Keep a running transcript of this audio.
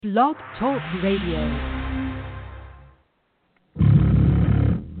Blog Talk Radio.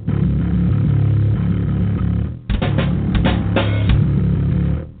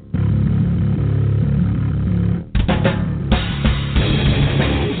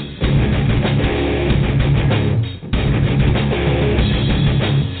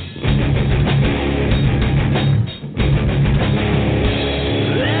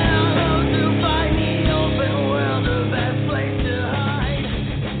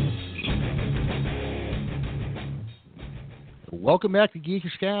 Welcome back to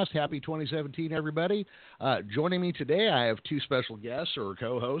Geekish Cast. Happy 2017, everybody. Joining me today, I have two special guests or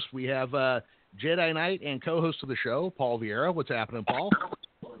co-hosts. We have Jedi Knight and co-host of the show, Paul Vieira. What's happening, Paul?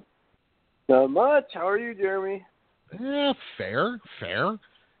 Not much. How are you, Jeremy? Fair.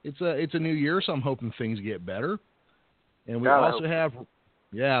 It's a new year, so I'm hoping things get better. And we also have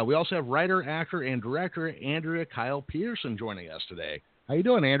writer, actor, and director Andrea Kyle Peterson joining us today. How you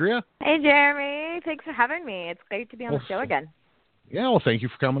doing, Andrea? Hey, Jeremy. Thanks for having me. It's great to be on the show again. Yeah, well, thank you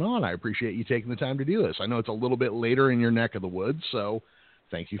for coming on. I appreciate you taking the time to do this. I know it's a little bit later in your neck of the woods, so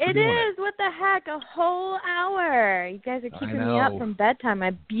thank you for doing it. It is. What the heck? A whole hour. You guys are keeping me up from bedtime.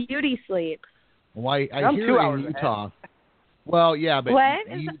 My beauty sleep. Well, I hear in Utah. Ahead. Well, yeah, but what?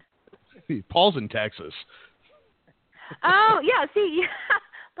 Paul's in Texas. Oh, yeah. See,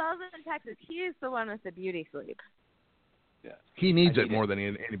 Paul's in Texas. He is the one with the beauty sleep. Yeah, he needs it more than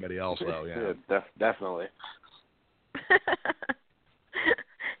anybody else, though. Yeah, definitely.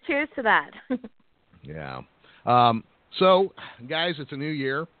 Cheers to that. Yeah. So, guys, it's a new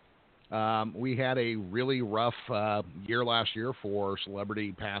year. We had a really rough year last year for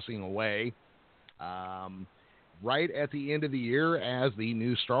celebrity passing away. Right at the end of the year, as the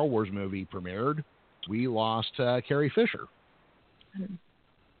new Star Wars movie premiered, we lost Carrie Fisher,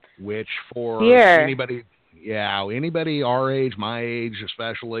 which for anybody our age, my age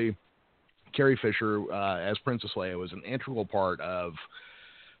especially, Carrie Fisher as Princess Leia was an integral part of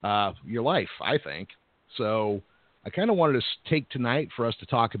your life, I think. So I kind of wanted to take tonight for us to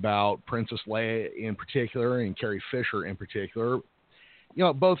talk about Princess Leia in particular and Carrie Fisher in particular. You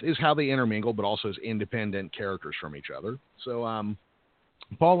know, both is how they intermingle, but also as independent characters from each other. So,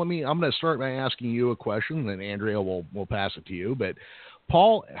 Paul, I'm going to start by asking you a question, and then Andrea will pass it to you. But,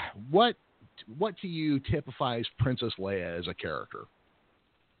 Paul, what to you typifies Princess Leia as a character?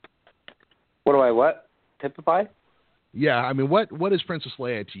 What typify? Yeah, I mean, what is Princess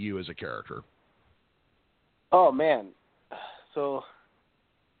Leia to you as a character? Oh, man. So,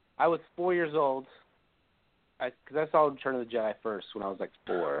 I was 4 years old, because I saw Return of the Jedi first when I was like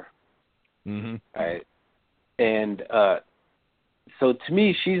 4. Mm-hmm. Right? And so to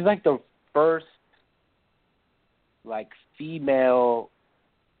me, she's like the first, like, female,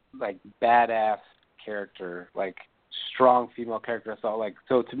 like, badass character, like, strong female character I saw. Like,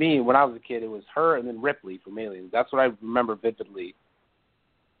 so to me, when I was a kid, it was her and then Ripley from Aliens. That's what I remember vividly.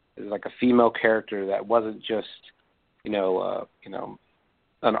 It was like a female character that wasn't just,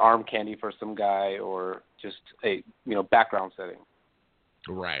 an arm candy for some guy or just a, background setting.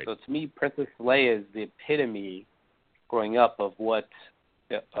 Right. So to me, Princess Leia is the epitome growing up of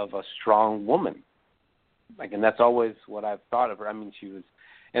a strong woman. Like, and that's always what I've thought of her. I mean, she was,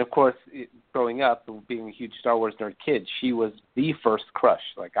 and of course, growing up, being a huge Star Wars nerd kid, she was the first crush.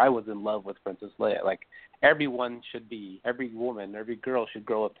 Like, I was in love with Princess Leia. Like, every woman, every girl should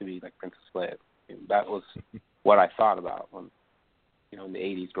grow up to be like Princess Leia. And that was what I thought about when, in the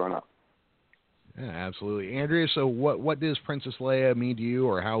 80s growing up. Yeah, absolutely. Andrea, so what does Princess Leia mean to you,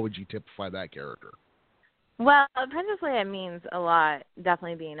 or how would you typify that character? Well, Princess Leia means a lot,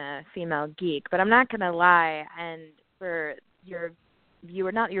 definitely being a female geek, but I'm not going to lie, and for your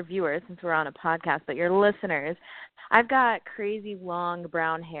not your viewers since we're on a podcast, but your listeners, I've got crazy long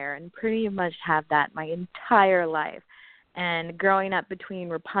brown hair and pretty much have that my entire life. And growing up between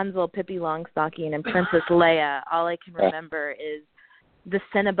Rapunzel, Pippi Longstocking, and Princess Leia, all I can remember is the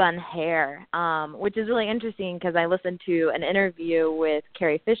Cinnabon hair, which is really interesting because I listened to an interview with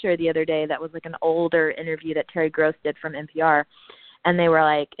Carrie Fisher the other day that was like an older interview that Terry Gross did from NPR. And they were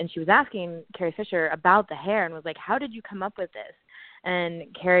like, and she was asking Carrie Fisher about the hair and was like, how did you come up with this? And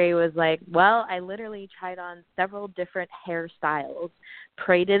Carrie was like, well, I literally tried on several different hairstyles,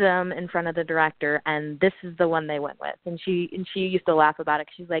 paraded them in front of the director, and this is the one they went with. And she used to laugh about it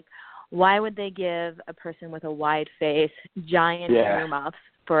because she's like, why would they give a person with a wide face giant earmuffs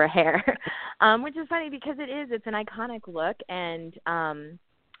for a hair? Which is funny because it's an iconic look, and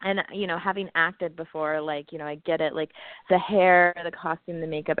having acted before, I get it, like the hair, the costume, the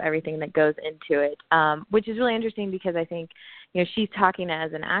makeup, everything that goes into it, which is really interesting because I think, she's talking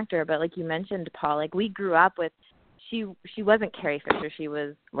as an actor, but like you mentioned, Paul, like we grew up with she wasn't Carrie Fisher, she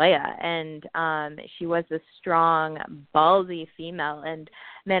was Leia, and she was this strong, ballsy female. And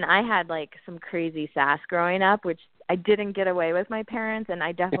man, I had like some crazy sass growing up, which I didn't get away with my parents, and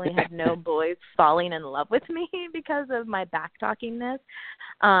I definitely had no boys falling in love with me because of my back-talkingness.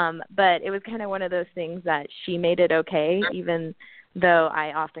 But it was kind of one of those things that she made it okay, even though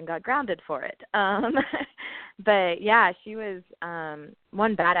I often got grounded for it. But yeah, she was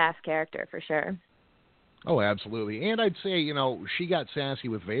one badass character for sure. Oh, absolutely. And I'd say, you know, she got sassy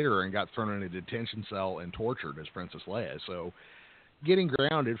with Vader and got thrown in a detention cell and tortured as Princess Leia. So getting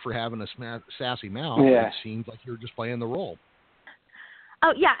grounded for having a sassy mouth, it seems like you're just playing the role.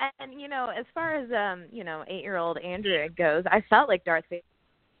 Oh, yeah. And, you know, as far as, 8-year-old Andrea goes, I felt like Darth Vader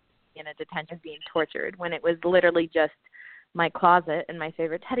in a detention being tortured when it was literally just my closet and my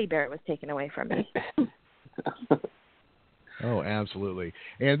favorite teddy bear was taken away from me. Oh, absolutely.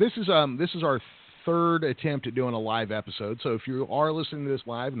 And this is our third attempt at doing a live episode. So if you are listening to this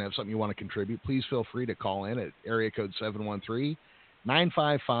live and have something you want to contribute, please feel free to call in at area code 713-955-0714.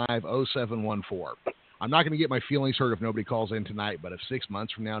 I'm not going to get my feelings hurt if nobody calls in tonight, but if 6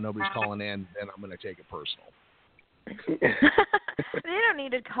 months from now nobody's calling in, then I'm going to take it personal. They don't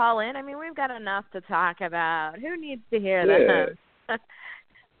need to call in. I mean, we've got enough to talk about. Who needs to hear that?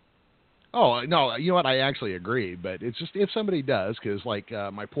 Oh, no, you know what? I actually agree, but it's just if somebody does, because like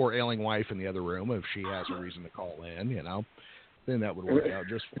my poor ailing wife in the other room, if she has a reason to call in, you know, then that would work out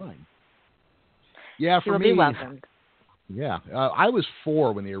just fine. Yeah, for me, be welcomed. Yeah, I was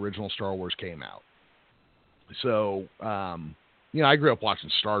 4 when the original Star Wars came out. So, you know, I grew up watching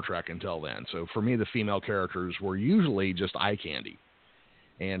Star Trek until then. So for me, the female characters were usually just eye candy.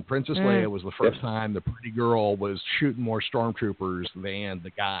 And Princess Leia was the first time the pretty girl was shooting more stormtroopers than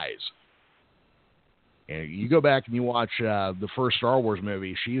the guys. And you go back and you watch the first Star Wars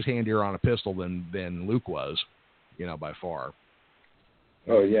movie, she's handier on a pistol than Luke was, you know, by far.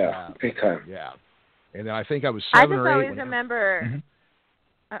 Oh, yeah. Big time. Yeah. And then I think I was 7 or 8. I just always remember... Mm-hmm.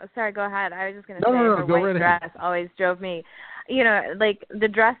 Oh, sorry, go ahead. I was just going to say her go white right dress ahead. always drove me. You know, like the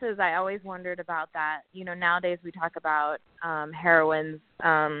dresses, I always wondered about that. You know, nowadays we talk about heroines,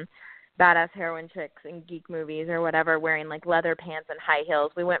 badass heroine chicks in geek movies or whatever wearing like leather pants and high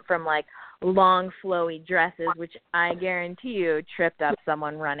heels. We went from like long flowy dresses, which I guarantee you tripped up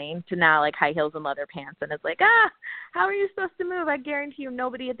someone running, to now like high heels and leather pants. And it's like, how are you supposed to move? I guarantee you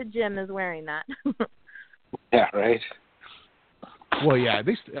nobody at the gym is wearing that. Yeah, right. Well, yeah,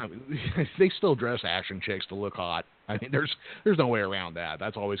 they still dress action chicks to look hot. I mean, there's no way around that.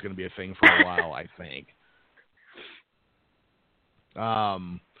 That's always going to be a thing for a while, I think.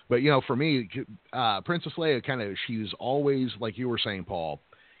 But, you know, for me, Princess Leia she's always, like you were saying, Paul,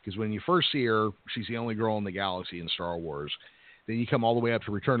 because when you first see her, she's the only girl in the galaxy in Star Wars. Then you come all the way up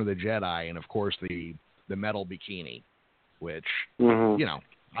to Return of the Jedi, and, of course, the metal bikini, which, you know,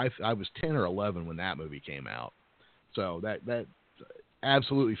 I was 10 or 11 when that movie came out. So that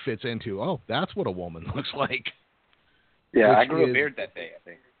absolutely fits into, that's what a woman looks like. Yeah, I grew a beard that day, I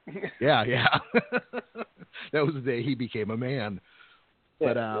think. Yeah. That was the day he became a man.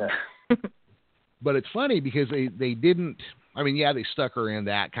 But but it's funny because they didn't, I mean, yeah, they stuck her in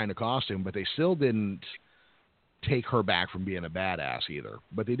that kind of costume, but they still didn't take her back from being a badass either.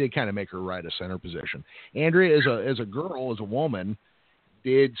 But they did kind of make her right a center position. Andrea, as a girl, as a woman,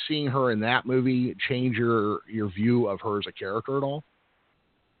 did seeing her in that movie change your view of her as a character at all?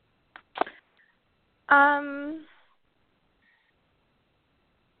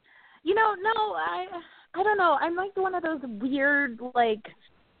 You know, no, I don't know. I'm like one of those weird, like,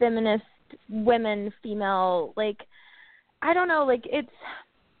 feminist women, female, like, I don't know, like,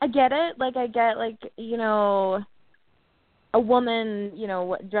 I get it. Like, I get, like, you know, a woman, you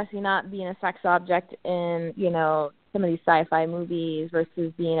know, dressing up, being a sex object in, you know, some of these sci-fi movies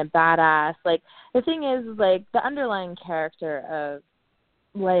versus being a badass. Like, the thing is, like, the underlying character of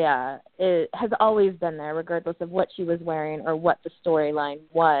Leia has always been there, regardless of what she was wearing or what the storyline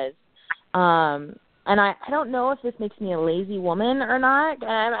was. And I don't know if this makes me a lazy woman or not.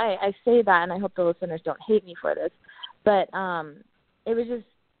 And I say that, and I hope the listeners don't hate me for this. But it was just,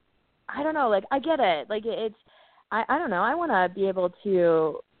 I don't know, like, I get it. Like, I don't know. I want to be able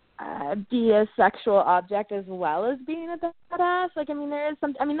to be a sexual object as well as being a badass. Like, I mean, there is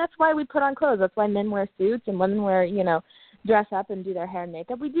some, I mean, that's why we put on clothes. That's why men wear suits and women wear, you know, dress up and do their hair and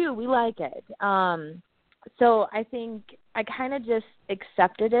makeup. We like it. So I think I kind of just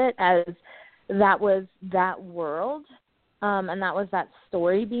accepted it as that was that world, and that was that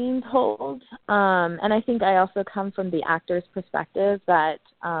story being told. And I think I also come from the actor's perspective that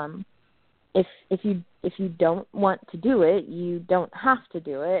if you if you don't want to do it, you don't have to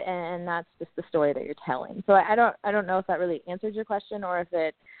do it, and that's just the story that you're telling. So I don't know if that really answers your question or if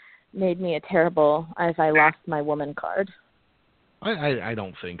it made me if I lost my woman card. I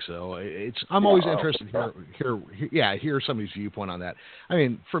don't think so. I'm always interested to hear somebody's viewpoint on that. I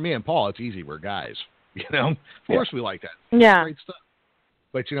mean, for me and Paul, it's easy. We're guys, Of course we like that. Yeah. Great stuff.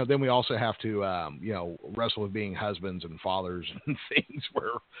 But, then we also have to, wrestle with being husbands and fathers and things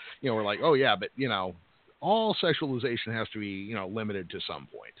where, we're like, oh, yeah, but, all sexualization has to be, limited to some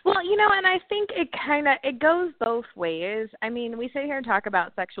point. Well, and I think it goes both ways. I mean, we sit here and talk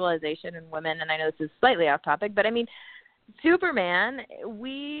about sexualization in women, and I know this is slightly off topic, but I mean, Superman,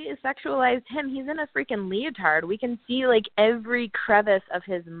 we sexualized him. He's in a freaking leotard. We can see like every crevice of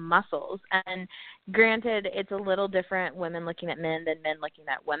his muscles. And granted, it's a little different women looking at men than men looking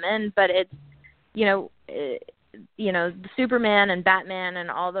at women, but it's, Superman and Batman and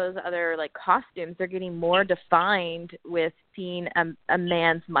all those other like costumes, they're getting more defined with seeing a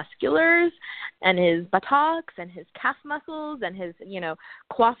man's musculars and his buttocks and his calf muscles and his,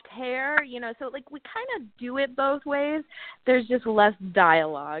 coiffed hair, so like we kind of do it both ways. There's just less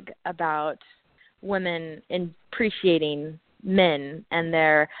dialogue about women appreciating men and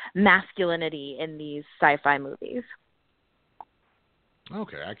their masculinity in these sci-fi movies.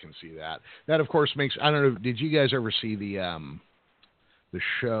 Okay, I can see that. That, of course, makes... I don't know, did you guys ever see the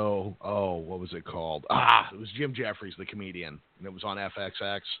show... Oh, what was it called? It was Jim Jeffries, the comedian, and it was on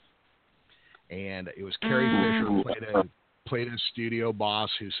FXX. And it was Carrie Fisher played a studio boss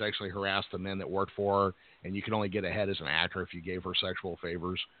who sexually harassed the men that worked for her, and you could only get ahead as an actor if you gave her sexual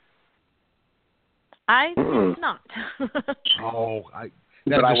favors. I did not.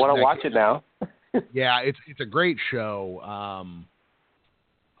 But I want to watch it now. Yeah, it's a great show.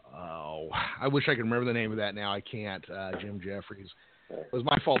 I wish I could remember the name of that now. I can't. Jim Jeffries. It was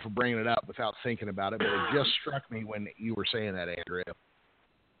my fault for bringing it up without thinking about it, but it just struck me when you were saying that, Andrea.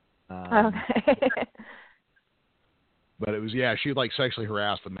 Okay. But it was, she like sexually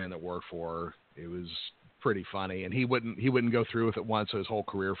harassed the men that worked for her. It was pretty funny, and he wouldn't go through with it once, so his whole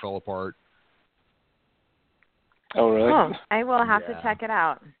career fell apart. Oh, really? Oh, I will have to check it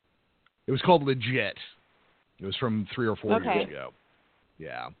out. It was called Legit. It was from 3 or 4 years ago.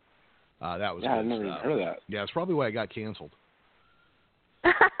 Yeah. That was good. I've never even heard of that. Yeah, it's probably why it got canceled.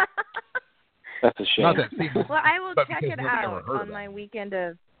 That's a shame. Not that well, I will check it out on my weekend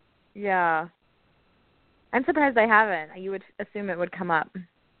of... Yeah. I'm surprised I haven't. You would assume it would come up.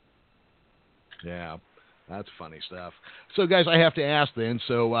 Yeah. That's funny stuff. So, guys, I have to ask then.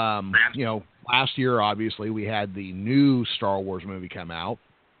 So, last year, obviously, we had the new Star Wars movie come out.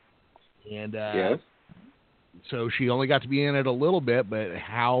 And yes. So she only got to be in it a little bit, but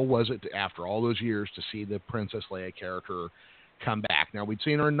how was it after all those years to see the Princess Leia character come back? Now, we'd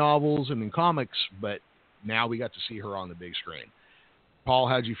seen her in novels and in comics, but now we got to see her on the big screen. Paul,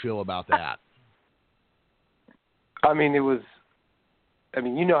 how'd you feel about that? I mean,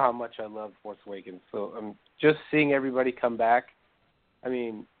 you know how much I love Force Awakens, so just seeing everybody come back. I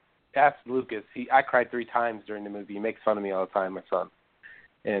mean, ask Lucas. I cried 3 times during the movie. He makes fun of me all the time, my son.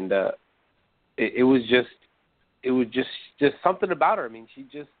 And it was just something about her. I mean, she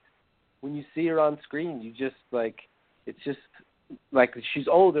just, when you see her on screen, you just like, it's just like she's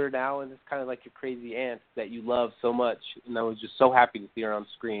older now, and it's kind of like your crazy aunt that you love so much. And I was just so happy to see her on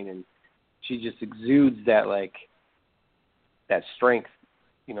screen, and she just exudes that that strength.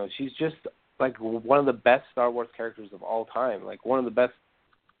 She's just like one of the best Star Wars characters of all time. Like one of the best,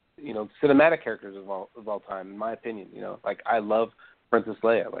 cinematic characters of all time, in my opinion. Like I love Princess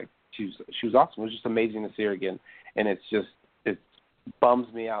Leia. Like she was awesome. It was just amazing to see her again, and it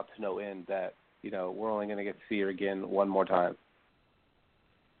bums me out to no end that we're only going to get to see her again one more time.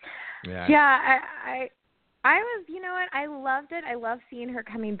 Yeah, I was, I loved it. I loved seeing her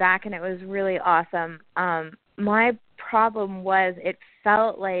coming back, and it was really awesome. My problem was it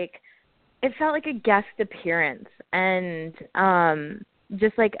felt like a guest appearance, and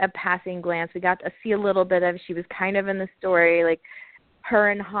just like a passing glance. We got to see a little bit of. She was kind of in the story, like her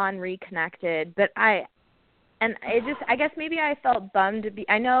and Han reconnected, but I guess maybe I felt bummed to be.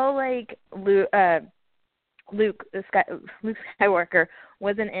 I know like Luke Skywalker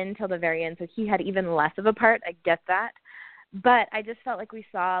wasn't in till the very end, so he had even less of a part. I get that, but I just felt like we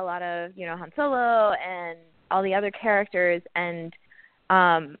saw a lot of Han Solo and all the other characters, and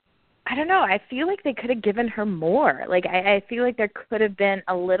I don't know. I feel like they could have given her more. Like I feel like there could have been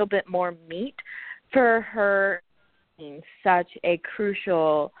a little bit more meat for her being such a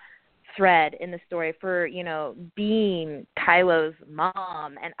crucial thread in the story, for being Kylo's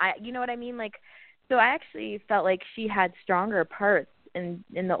mom, and I, what I mean, like, so I actually felt like she had stronger parts in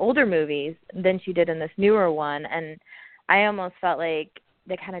the older movies than she did in this newer one, and I almost felt like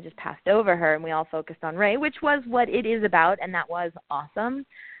they kind of just passed over her and we all focused on Rey, which was what it is about, and that was awesome.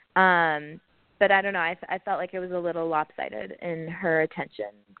 But I don't know, I felt like it was a little lopsided in her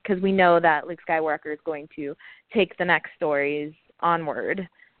attention, because we know that Luke Skywalker is going to take the next stories onward,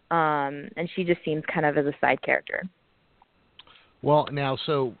 and she just seems kind of as a side character. Well, now,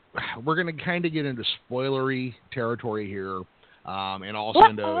 so we're going to kind of get into spoilery territory here, and also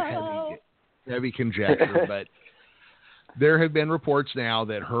into heavy conjecture, but there have been reports now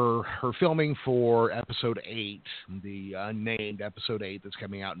that her filming for Episode 8, the unnamed Episode 8 that's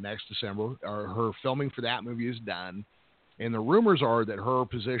coming out next December, or her filming for that movie is done, and the rumors are that her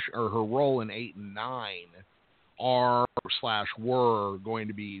position or her role in 8 and 9 were going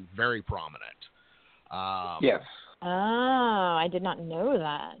to be very prominent. Yes. Oh, I did not know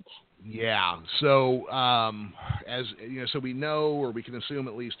that. Yeah. So, as you know, so we know, or we can assume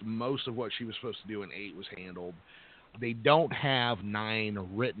at least most of what she was supposed to do in 8 was handled. They don't have 9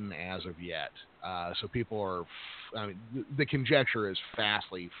 written as of yet. So people are, the conjecture is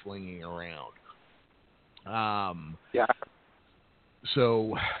fastly flinging around. Yeah.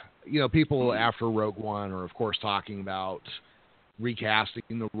 So, people after Rogue One are, of course, talking about recasting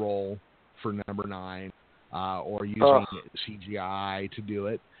the role for number 9, or using CGI to do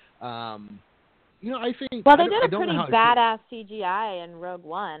it. I think... Well, they did a pretty badass CGI in Rogue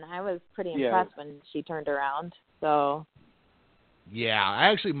One. I was pretty impressed when she turned around. So... Yeah,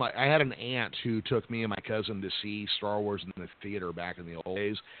 I had an aunt who took me and my cousin to see Star Wars in the theater back in the old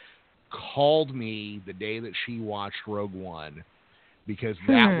days, called me the day that she watched Rogue One, because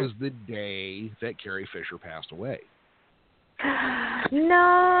that was the day that Carrie Fisher passed away.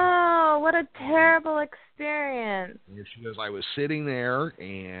 No, what a terrible experience. And she goes, I was sitting there,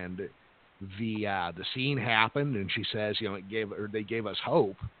 and the scene happened, and she says, they gave us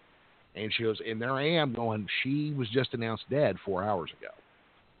hope. And she goes, and there I am going, she was just announced dead 4 hours ago.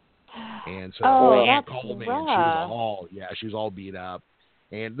 And so my aunt called me, and she was all beat up.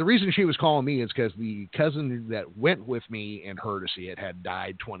 And the reason she was calling me is because the cousin that went with me and her to see it had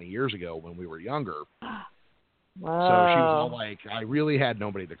died 20 years ago when we were younger. Wow. So she was all like, I really had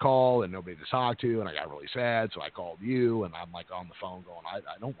nobody to call and nobody to talk to, and I got really sad, so I called you, and I'm like on the phone going, I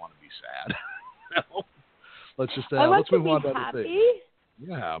don't want to be sad. Let's just let's move on to other things.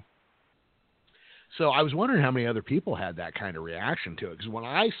 Yeah. So I was wondering how many other people had that kind of reaction to it, because when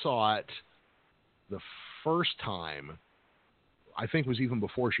I saw it the first time, I think it was even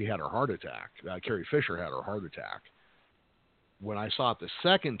before she had her heart attack. Carrie Fisher had her heart attack. When I saw it the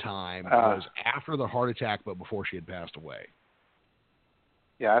second time, it was after the heart attack, but before she had passed away.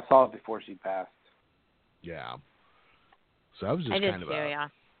 Yeah, I saw it before she passed. Yeah. So that was just kind of it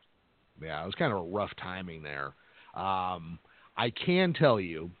was kind of a rough timing there. I can tell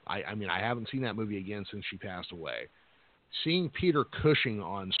you, I haven't seen that movie again since she passed away. Seeing Peter Cushing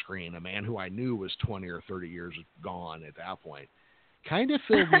on screen, a man who I knew was 20 or 30 years gone at that point, kind of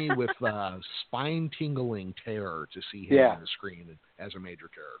filled me with spine-tingling terror to see him on the screen as a major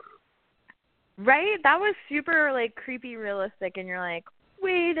character. Right? That was super, creepy realistic, and you're like,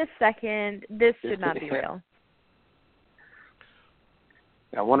 wait a second, this should not be real.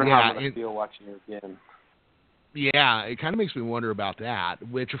 I wonder how I'm going to feel watching it again. Yeah, it kind of makes me wonder about that,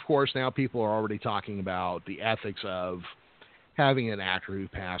 which, of course, now people are already talking about the ethics of having an actor who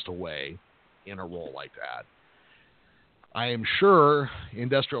passed away in a role like that. I am sure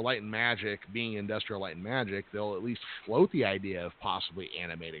Industrial Light and Magic, being Industrial Light and Magic, they'll at least float the idea of possibly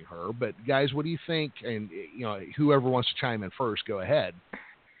animating her. But, guys, what do you think? And, whoever wants to chime in first, go ahead.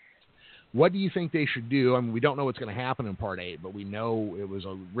 What do you think they should do? I mean, we don't know what's going to happen in Part 8, but we know it was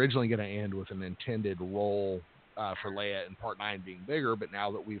originally going to end with an intended role for Leia in Part 9 being bigger, but now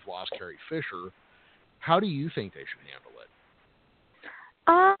that we've lost Carrie Fisher, how do you think they should handle it?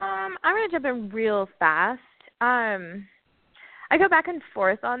 I'm going to jump in real fast. I go back and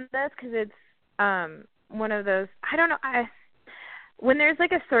forth on this because it's one of those, I don't know, when there's a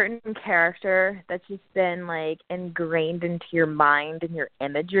certain character that's just been ingrained into your mind and your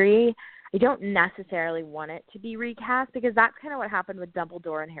imagery, I don't necessarily want it to be recast, because that's kind of what happened with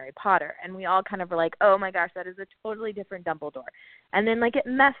Dumbledore and Harry Potter. And we all kind of were like, oh my gosh, that is a totally different Dumbledore. And then it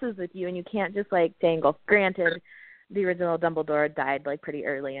messes with you and you can't just dangle. Granted, the original Dumbledore died pretty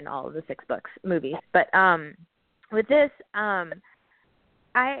early in all of the 6 movies. But with this, it's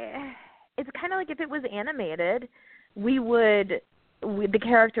kind of if it was animated, the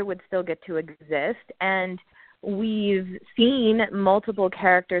character would still get to exist, and we've seen multiple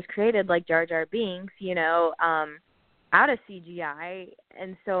characters created like Jar Jar Binks, out of CGI,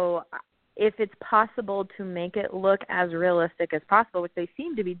 and so if it's possible to make it look as realistic as possible, which they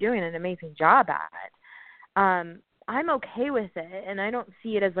seem to be doing an amazing job at, I'm okay with it, and I don't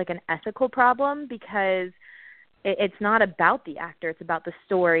see it as like an ethical problem because it's not about the actor. It's about the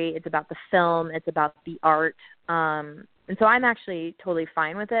story. It's about the film. It's about the art. And so I'm actually totally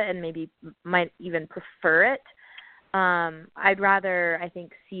fine with it and maybe might even prefer it. I'd rather, I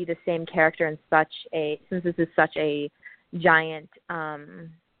think, see the same character in since this is such a giant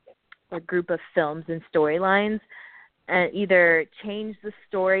group of films and storylines, and either change the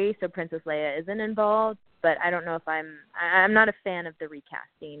story so Princess Leia isn't involved, but I don't know if I'm not a fan of the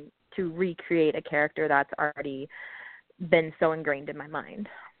recasting to recreate a character that's already been so ingrained in my mind.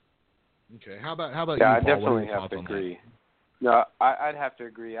 Okay, how about you, Paul? Yeah, I definitely have to agree. No, I'd have to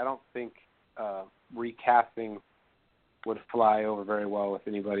agree. I don't think recasting would fly over very well with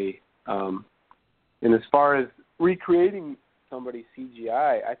anybody. And as far as recreating somebody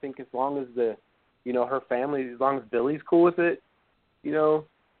CGI, I think as long as her family, as long as Billy's cool with it,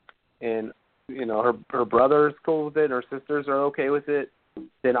 and her brother's cool with it, her sisters are okay with it,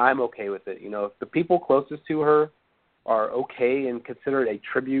 then I'm okay with it. If the people closest to her are okay and consider it a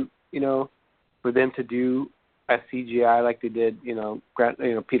tribute, for them to do a CGI like they did,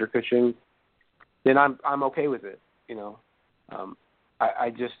 Peter Cushing, then I'm okay with it. I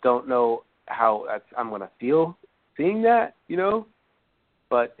just don't know how I'm going to feel seeing that,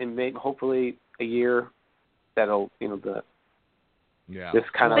 but hopefully a year that'll, this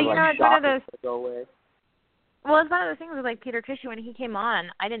kind of like shock will go away. Well, it's one of those things with like Peter Cushing when he came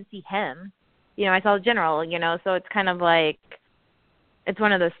on, I didn't see him. I saw the general, so it's kind of like it's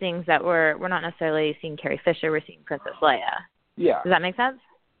one of those things that we're not necessarily seeing Carrie Fisher, we're seeing Princess Leia. Yeah. Does that make sense?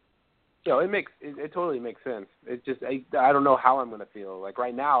 No, it totally makes sense. It's just I don't know how I'm going to feel. Like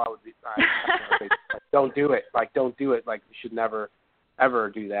right now, I would say, don't do it. Like don't do it. Like you should never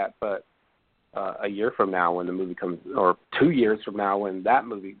ever do that. But a year from now, when the movie comes, or 2 years from now, when that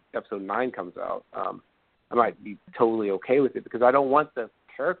movie Episode 9 comes out, I might be totally okay with it because I don't want the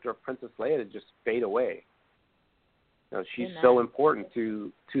character of Princess Leia to just fade away. She's so important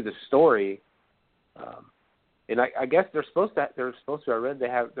to the story. And I guess they're supposed to. I read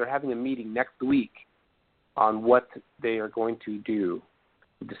they're having a meeting next week on what they are going to do,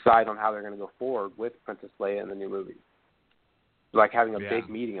 to decide on how they're going to go forward with Princess Leia in the new movie. Like having a big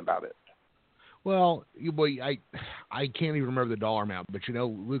meeting about it. Well, I can't even remember the dollar amount, but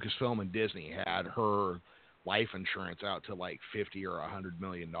Lucasfilm and Disney had her life insurance out to like $50 or $100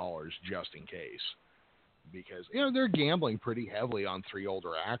 million just in case. Because they're gambling pretty heavily on 3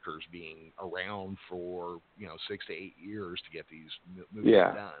 older actors being around for 6 to 8 years to get these movies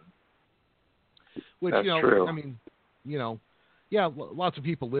done. Which that's true. I mean, lots of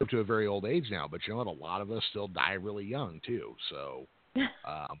people live to a very old age now, but a lot of us still die really young too. So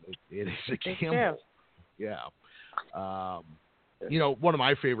it is a gamble. Yeah. One of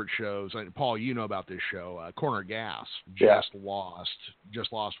my favorite shows, and Paul, about this show, Corner Gas, just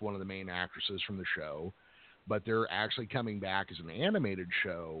lost one of the main actresses from the show. But they're actually coming back as an animated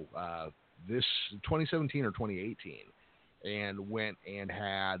show this 2017 or 2018, and went and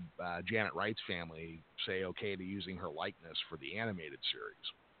had Janet Wright's family say okay to using her likeness for the animated series.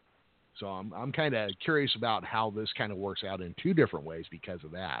 So I'm kind of curious about how this kind of works out in 2 different ways because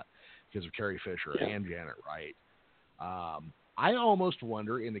of Carrie Fisher and Janet Wright. I almost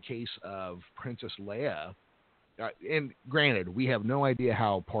wonder in the case of Princess Leia, and granted, we have no idea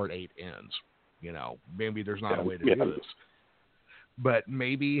how Part 8 ends. Maybe there's not a way to do this. But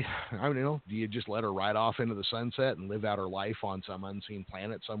maybe, I don't know, do you just let her ride off into the sunset and live out her life on some unseen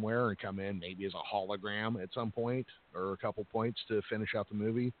planet somewhere and come in maybe as a hologram at some point or a couple points to finish out the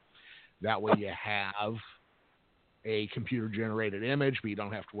movie? That way you have a computer-generated image, but you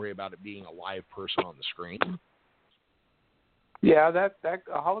don't have to worry about it being a live person on the screen. Yeah, that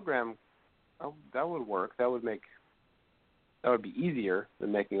a hologram, that would work. That would be easier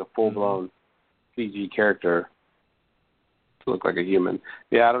than making a full-blown CG character to look like a human.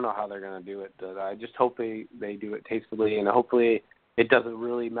 Yeah, I don't know how they're going to do it. But I just hope they do it tastefully, and hopefully it doesn't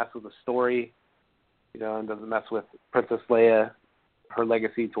really mess with the story, and doesn't mess with Princess Leia, her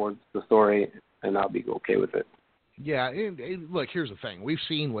legacy towards the story, and I'll be okay with it. Yeah, and look, here's the thing. We've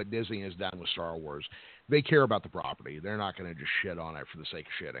seen what Disney has done with Star Wars. They care about the property. They're not going to just shit on it for the sake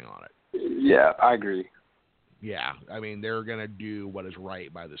of shitting on it. Yeah, I agree. Yeah, I mean, they're going to do what is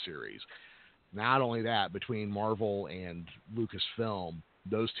right by the series. Not only that, between Marvel and Lucasfilm,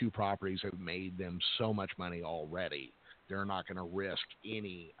 those 2 properties have made them so much money already. They're not going to risk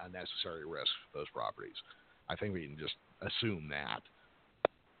any unnecessary risk for those properties. I think we can just assume that.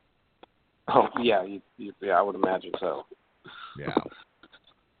 Oh, yeah, I would imagine so. Yeah.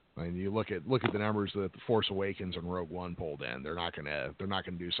 I mean, you look at the numbers that the Force Awakens and Rogue One pulled in. They're not gonna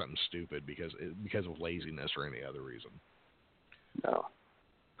do something stupid because of laziness or any other reason. No.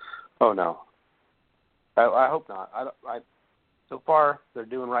 Oh no. I hope not. So far they're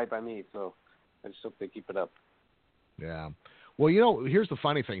doing right by me, so I just hope they keep it up. Yeah. Well, here's the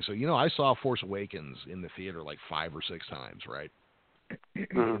funny thing. So, I saw Force Awakens in the theater like 5 or 6 times, right?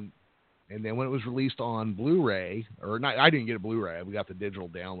 Mm-hmm. And then when it was released on Blu-ray, or not, I didn't get a Blu-ray. We got the digital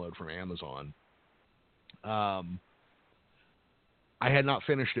download from Amazon. I had not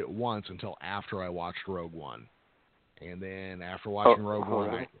finished it once until after I watched Rogue One. And then after watching Rogue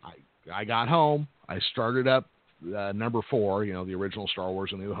One, I got home. I started up number 4, the original Star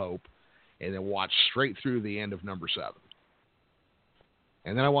Wars A New Hope, and then watched straight through the end of number 7.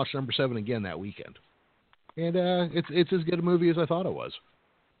 And then I watched number 7 again that weekend. And it's as good a movie as I thought it was.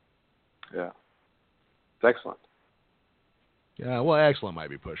 Yeah. It's excellent. Yeah, well, excellent might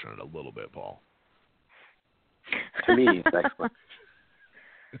be pushing it a little bit, Paul. To me, it's excellent.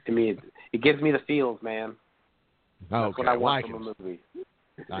 To me, it gives me the feels, man. That's what I want from a movie.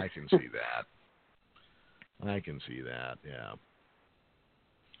 I can see that.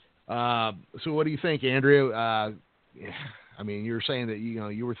 Yeah. So what do you think, Andrew? I mean, you were saying that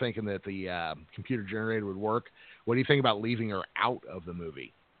you were thinking that the computer generated would work. What do you think about leaving her out of the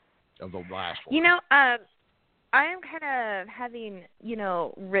movie, of the last one? I am kind of having,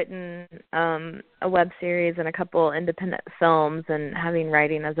 written a web series and a couple independent films and having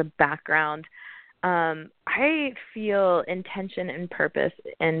writing as a background. I feel intention and purpose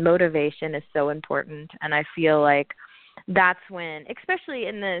and motivation is so important, and I feel like that's when, especially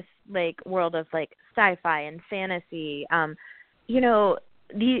in this world of sci-fi and fantasy, the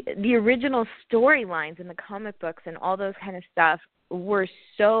original storylines in the comic books and all those kind of stuff were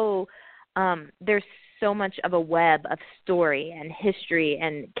so there's so much of a web of story and history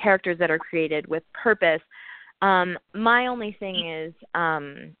and characters that are created with purpose. My only thing is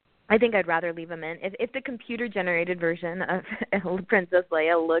I think I'd rather leave them in. If the computer-generated version of Princess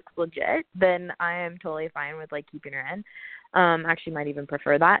Leia looks legit, then I am totally fine with keeping her in. Actually, might even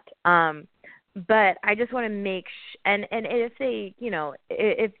prefer that. But I just want to make and if they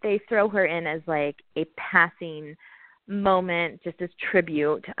if they throw her in as a passing moment, just as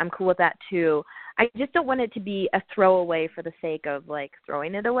tribute, I'm cool with that too. I just don't want it to be a throwaway for the sake of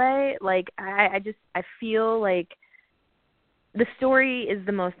throwing it away. I feel like the story is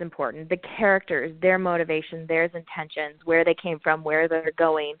the most important. The characters, their motivation, their intentions, where they came from, where they're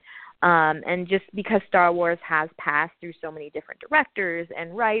going. And just because Star Wars has passed through so many different directors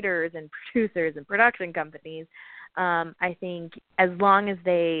and writers and producers and production companies, I think as long as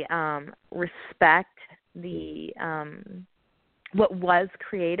they respect the what was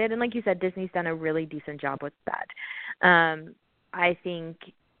created, and like you said, Disney's done a really decent job with that. I think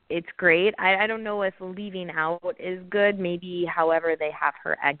it's great. I don't know if leaving out is good. Maybe however they have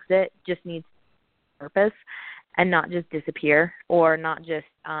her exit just needs purpose and not just disappear or not just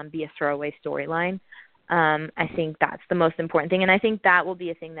be a throwaway storyline. I think that's the most important thing. And I think that will be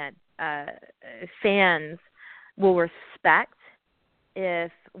a thing that fans will respect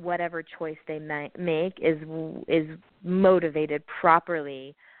if whatever choice they make is motivated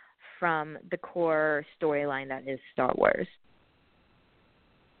properly from the core storyline that is Star Wars.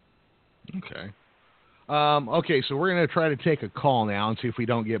 Okay. Okay, so we're going to try to take a call now and see if we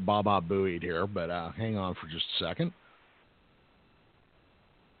don't get Bob buoyed here, but hang on for just a second.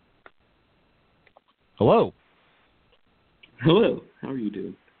 Hello. Hello. How are you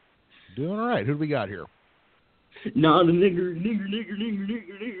doing? Doing all right. Who do we got here? Nah, the nigger.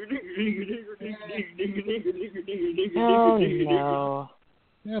 Oh, no.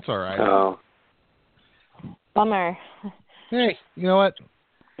 That's all right. Oh. Bummer. Hey, you know what?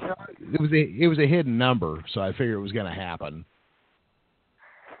 It was a hidden number, so I figured it was going to happen.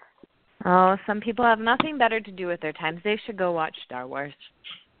 Oh, some people have nothing better to do with their time. They should go watch Star Wars.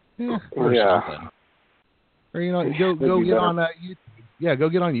 Yeah, or something. Or go get on go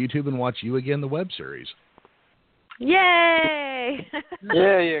get on YouTube and watch You Again, the web series. Yay!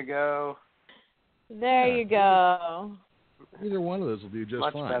 There you go. There you go. Either one of those will do just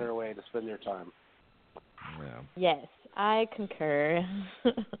fine. Much better way to spend your time. Yeah. Yes, I concur.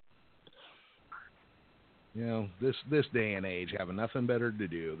 This day and age, having nothing better to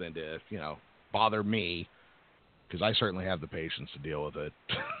do than to, bother me, because I certainly have the patience to deal with it.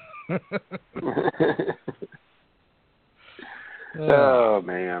 Oh,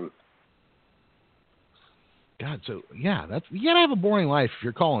 man. God, so, yeah, you got to have a boring life if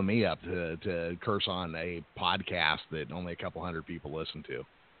you're calling me up to curse on a podcast that only a couple hundred people listen to.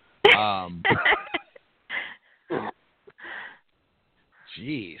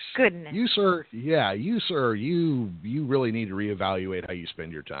 Jeez. Goodness. You, sir, you really need to reevaluate how you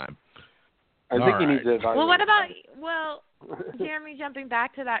spend your time. I think you need to evaluate. Well, what about, Jeremy, jumping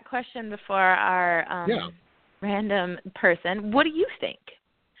back to that question before our random person, what do you think?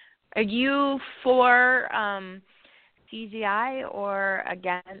 Are you for CGI or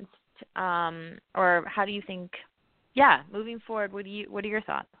against, or how do you think, moving forward, what are your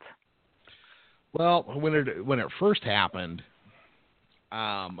thoughts? Well, when it first happened,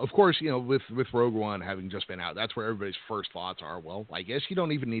 of course, with Rogue One having just been out, that's where everybody's first thoughts are, well, I guess you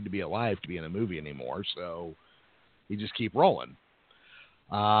don't even need to be alive to be in a movie anymore, so you just keep rolling.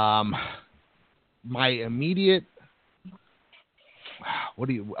 My immediate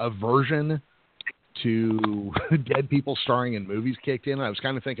aversion to dead people starring in movies kicked in. I was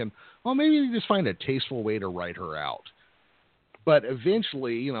kind of thinking, well, maybe they just find a tasteful way to write her out. But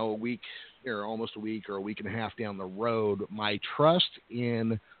eventually, almost a week or a week and a half down the road, my trust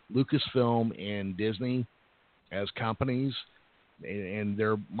in Lucasfilm and Disney as companies and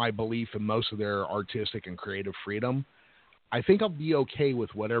my belief in most of their artistic and creative freedom, I think I'll be okay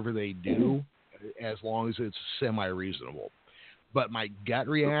with whatever they do as long as it's semi-reasonable. But my gut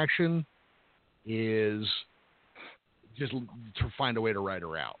reaction is just to find a way to write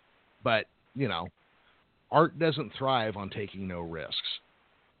her out. But, art doesn't thrive on taking no risks.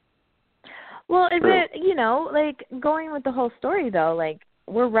 Well, is it, going with the whole story, though,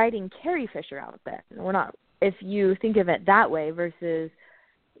 we're writing Carrie Fisher out then. We're not, if you think of it that way, versus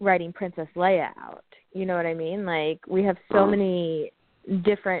writing Princess Leia out. You know what I mean? We have so many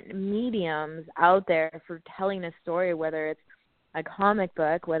different mediums out there for telling a story, whether it's a comic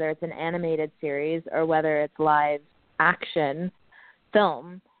book, whether it's an animated series, or whether it's live action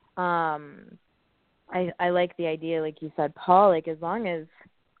film. I like the idea, like you said, Paul, as long as,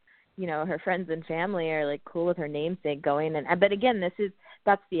 her friends and family are cool with her namesake going. But again,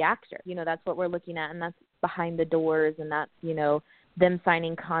 that's the actor, that's what we're looking at, and that's behind the doors, and that's, them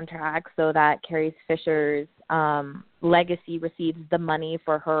signing contracts so that Carrie Fisher's legacy receives the money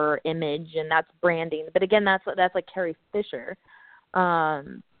for her image, and that's branding. But again, that's Carrie Fisher.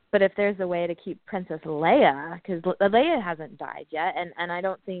 But if there's a way to keep Princess Leia, because Leia hasn't died yet, and I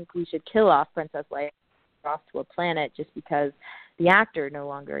don't think we should kill off Princess Leia off to a planet just because the actor no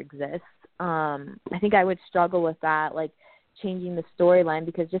longer exists. I think I would struggle with that, changing the storyline,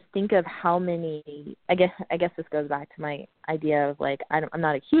 because just think of how many. I guess this goes back to my idea of I'm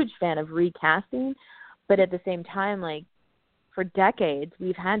not a huge fan of recasting, but at the same time, for decades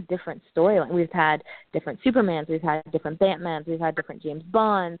we've had different storylines. We've had different Supermans, we've had different Batmans, we've had different James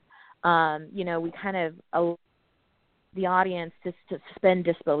Bonds. We kind of allow the audience to suspend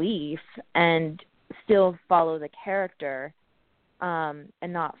disbelief and still follow the character, and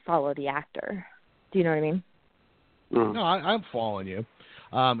not follow the actor. Do you know what I mean? No, I'm following you.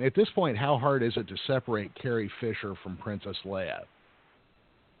 At this point, how hard is it to separate Carrie Fisher from Princess Leia?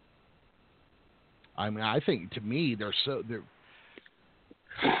 I mean, I think to me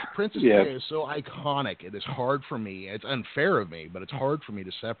Princess Leia is so iconic. It is hard for me. It's unfair of me, but it's hard for me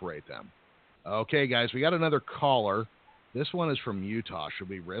to separate them. Okay, guys, we got another caller. This one is from Utah. Should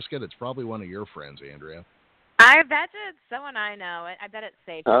we risk it? It's probably one of your friends, Andrea. I bet it's someone I know. I bet it's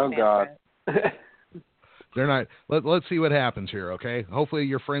safe. Oh, God. They're not. Let's see what happens here, okay? Hopefully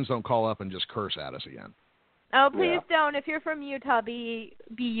your friends don't call up and just curse at us again. Oh, please don't. If you're from Utah, be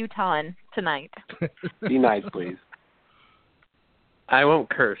Utahn tonight. Be nice, please. I won't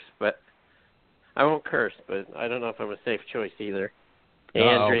curse, but I don't know if I'm a safe choice either.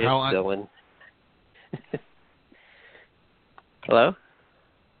 Andrea, Dylan. Hello?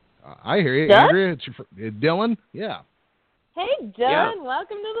 I hear you, Doug? Andrea. It's Dylan? Yeah. Hey, Dylan.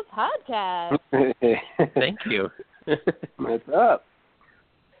 Welcome to the podcast. Thank you. What's up?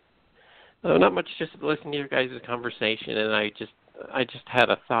 Oh, not much. Just listening to your guys' conversation, and I just had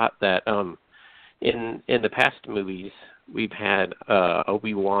a thought that in the past movies we've had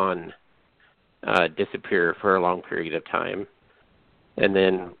Obi-Wan disappear for a long period of time, and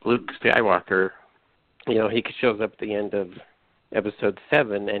then Luke Skywalker, he shows up at the end of Episode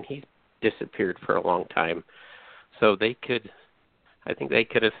 7, and he disappeared for a long time. So I think they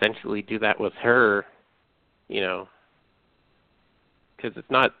could essentially do that with her, because it's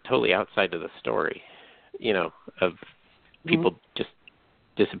not totally outside of the story, of people just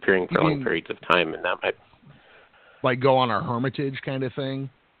disappearing for long periods of time, and that might go on a hermitage kind of thing.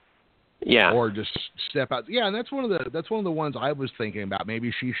 Yeah. Or just step out. Yeah, and that's one of the ones I was thinking about.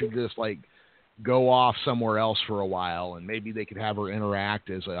 Maybe she should just go off somewhere else for a while, and maybe they could have her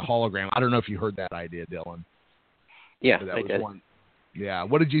interact as a hologram. I don't know if you heard that idea, Dylan. Yeah, that I was did. One. Yeah,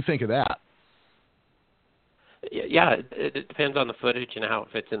 what did you think of that? Yeah, it depends on the footage and how it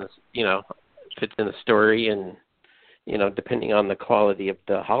fits in fits in the story, and depending on the quality of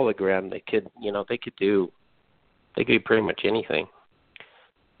the hologram, they could do pretty much anything.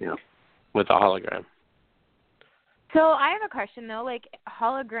 Yeah. With the hologram. So I have a question though, like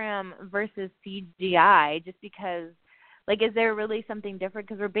hologram versus CGI, just because, like, is there really something different?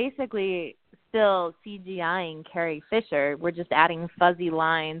 Because we're basically still CGIing Carrie Fisher. We're just adding fuzzy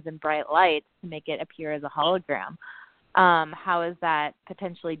lines and bright lights to make it appear as a hologram. How is that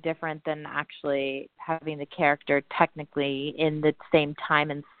potentially different than actually having the character technically in the same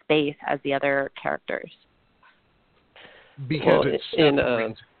time and space as the other characters? Because it's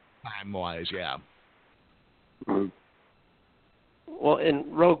separated time-wise, yeah. Mm-hmm. Well,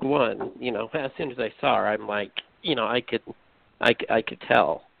 in Rogue One, as soon as I saw her, I'm like, I could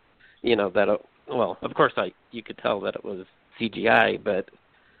tell, that. Of course, you could tell that it was CGI, but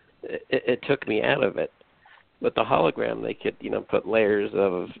it took me out of it. With the hologram, they could, put layers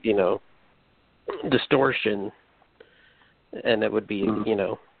of, distortion, and it would be,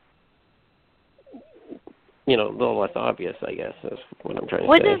 a little less obvious, I guess, is what I'm trying to say.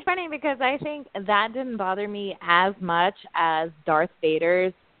 Which is funny because I think that didn't bother me as much as Darth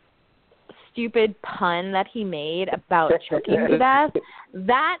Vader's stupid pun that he made about choking to death.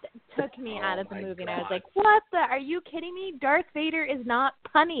 That took me out of the movie, and I was like, what the? Are you kidding me? Darth Vader is not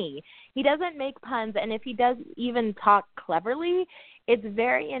punny. He doesn't make puns, and if he does even talk cleverly, it's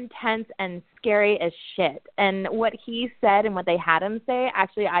very intense and scary as shit. And what he said and what they had him say,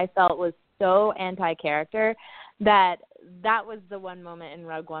 actually, I felt was so anti-character that was the one moment in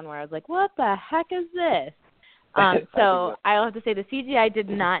Rogue One where I was like, what the heck is this? So I'll have to say the CGI did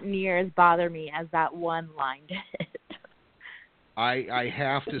not near as bother me as that one line did. I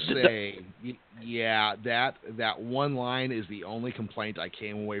have to say, yeah, that one line is the only complaint I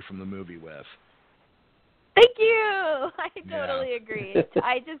came away from the movie with. Thank you. I totally agree.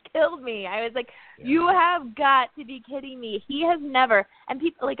 It just killed me. I was like, you have got to be kidding me. He has never, and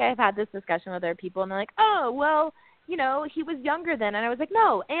people, like, I've had this discussion with other people, and they're like, oh, well, he was younger then. And I was like,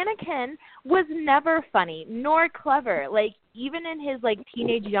 no, Anakin was never funny nor clever. Like, even in his, like,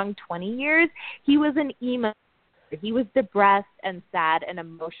 teenage young 20 years, he was an emo. He was depressed and sad and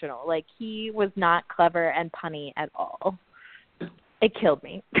emotional. Like, he was not clever and punny at all. It killed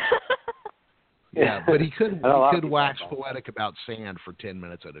me. Yeah, but he could wax poetic about sand for 10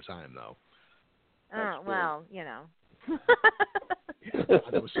 minutes at a time, though. Oh, well, Yeah,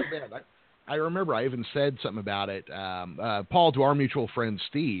 that was so bad. I remember I even said something about it. Paul, to our mutual friend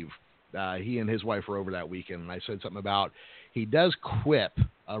Steve, he and his wife were over that weekend, and I said something about he does quip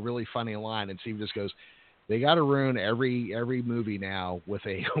a really funny line, and Steve just goes, they got to ruin every movie now with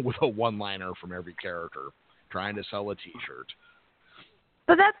a one-liner from every character trying to sell a T-shirt.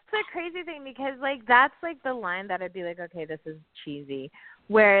 But that's the crazy thing because, like, that's, like, the line that I'd be like, okay, this is cheesy.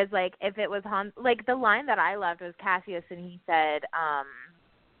 Whereas, like, if it was Han, like, the line that I loved was Cassius, and he said,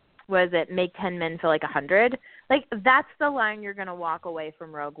 was it make 10 men feel like 100? Like, that's the line you're going to walk away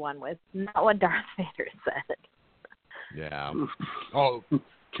from Rogue One with, not what Darth Vader said. Yeah. Oh,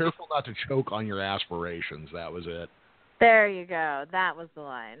 careful not to choke on your aspirations. That was it. There you go. That was the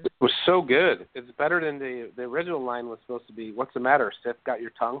line. It was so good. It's better than the original line was supposed to be, what's the matter, Sith? Got your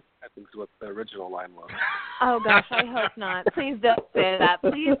tongue? I think is what the original line was. Oh, gosh, I hope not. Please don't say that.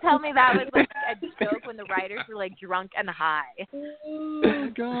 Please tell me that was like a joke when the writers were, like, drunk and high. Oh,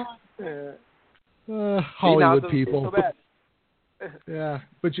 God. Hollywood people. So bad. Yeah,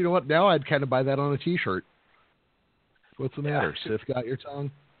 but you know what? Now I'd kind of buy that on a T-shirt. What's the matter? Sith got your tongue?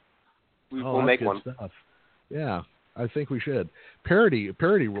 We'll make one. Stuff. Yeah. I think we should. Parody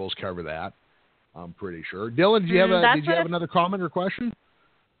rules cover that. I'm pretty sure. Dylan, did you have another comment or question?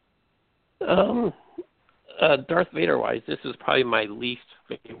 Darth Vader wise, this is probably my least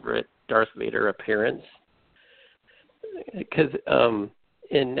favorite Darth Vader appearance because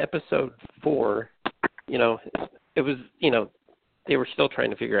in Episode 4, it was they were still trying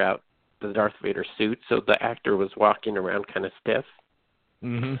to figure out the Darth Vader suit, so the actor was walking around kind of stiff.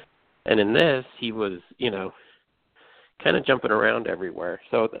 Mm-hmm. And in this, he was kind of jumping around everywhere.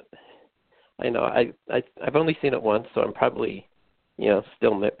 So I know I've only seen it once, so I'm probably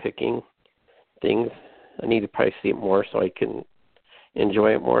still nitpicking things. I need to probably see it more so I can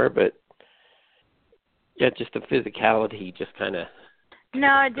enjoy it more. But yeah, just the physicality, just kind of.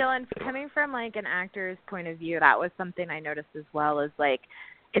 No, Dylan, coming from like an actor's point of view, that was something I noticed as well. Is like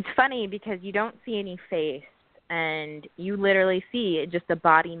it's funny because you don't see any face, and you literally see just the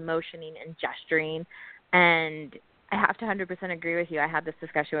body motioning and gesturing, and I have to 100% agree with you. I had this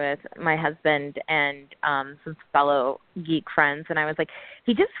discussion with my husband and some fellow geek friends, and I was like,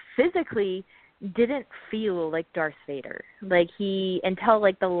 he just physically didn't feel like Darth Vader. Like until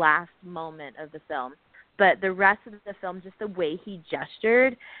like the last moment of the film. But the rest of the film, just the way he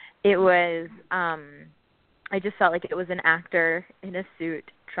gestured, it was, I just felt like it was an actor in a suit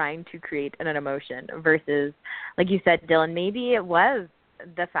trying to create an emotion versus, like you said, Dylan, maybe it was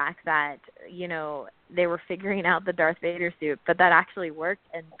the fact that, they were figuring out the Darth Vader suit, but that actually worked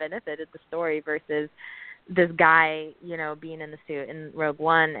and benefited the story versus this guy, being in the suit in Rogue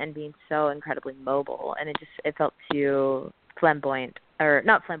One and being so incredibly mobile. And it felt too flamboyant, or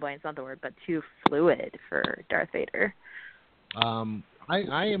not flamboyant, it's not the word, but too fluid for Darth Vader.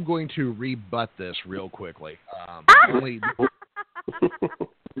 I am going to rebut this real quickly.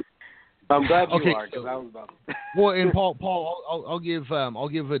 I'm glad you okay, are, because I was about to... Well, and Paul, I'll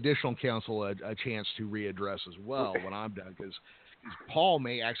give additional counsel a chance to readdress as well when I'm done, because Paul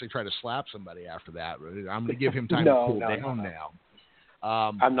may actually try to slap somebody after that. I'm going to give him time to cool down now.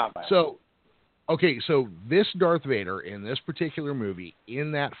 I'm not bad. So this Darth Vader in this particular movie,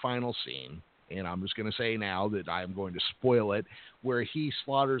 in that final scene, and I'm just going to say now that I'm going to spoil it, where he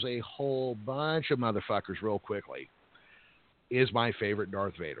slaughters a whole bunch of motherfuckers real quickly, is my favorite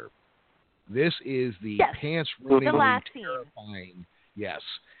Darth Vader. This is the pants-runningly terrifying,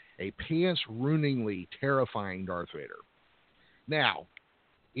 a pants-runningly terrifying Darth Vader. Now,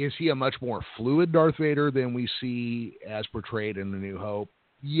 is he a much more fluid Darth Vader than we see as portrayed in The New Hope?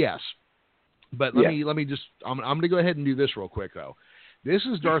 Yes. But let me just, I'm going to go ahead and do this real quick, though. This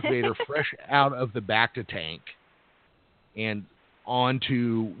is Darth Vader fresh out of the Bacta tank and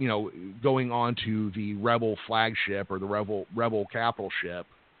going onto the Rebel flagship or the Rebel capital ship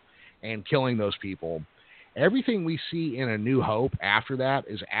and killing those people. Everything we see in A New Hope after that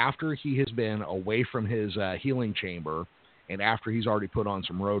is after he has been away from his healing chamber and after he's already put on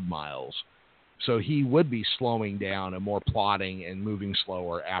some road miles. So he would be slowing down and more plotting and moving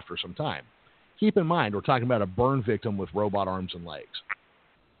slower after some time. Keep in mind, we're talking about a burn victim with robot arms and legs.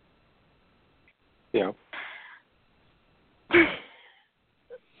 Yeah.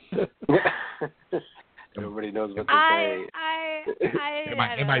 Everybody knows what to say.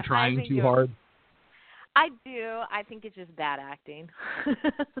 Am I trying too hard? I do. I think it's just bad acting.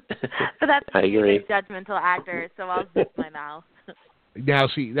 But that's I agree. A judgmental actor, so I'll zip my mouth. Now,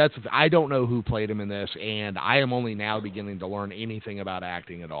 see, I don't know who played him in this, and I am only now beginning to learn anything about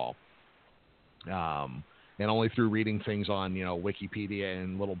acting at all. And only through reading things on, Wikipedia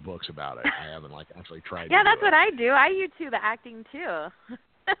and little books about it. I haven't actually tried. Yeah, that's what I do. I YouTube acting too.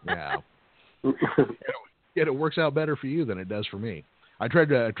 Yeah. Yet it works out better for you than it does for me. I tried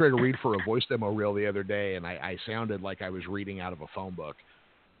to read for a voice demo reel the other day, and I sounded like I was reading out of a phone book.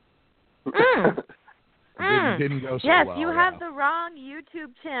 Didn't go so well. Yes, you have the wrong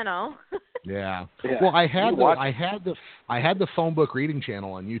YouTube channel. Yeah. Well, I had the phone book reading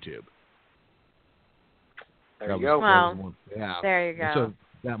channel on YouTube. There you go. Well, yeah. There you go. So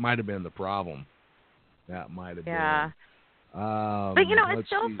that might have been the problem. That might have been. But it's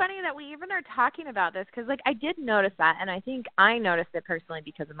so funny that we even are talking about this because, I did notice that, and I think I noticed it personally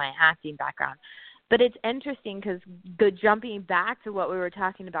because of my acting background. But it's interesting because jumping back to what we were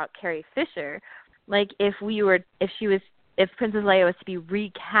talking about, Carrie Fisher, if Princess Leia was to be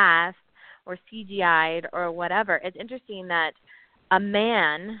recast or CGI'd or whatever, it's interesting that a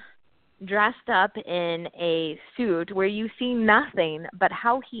man dressed up in a suit where you see nothing but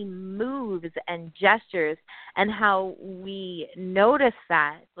how he moves and gestures and how we notice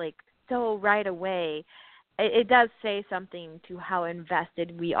that so right away, it does say something to how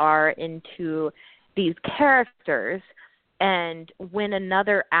invested we are into these characters. And when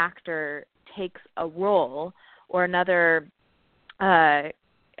another actor takes a role or another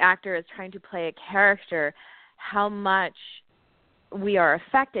actor is trying to play a character, how much we are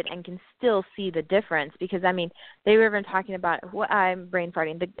affected and can still see the difference. Because they were even talking about I'm brain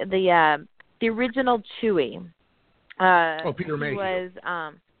farting. The original Chewie. Peter Mayhew. Was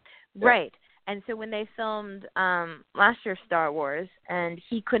right. And so when they filmed last year's Star Wars, and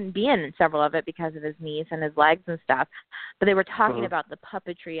he couldn't be in several of it because of his knees and his legs and stuff, but they were talking about the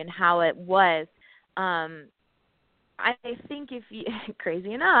puppetry and how it was. I think if you,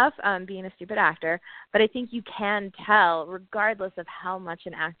 crazy enough, being a stupid actor, but I think you can tell, regardless of how much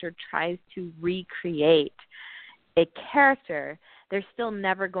an actor tries to recreate a character, there's still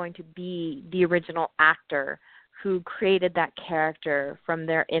never going to be the original actor who created that character from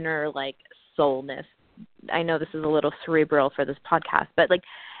their inner, soulness. I know this is a little cerebral for this podcast, but,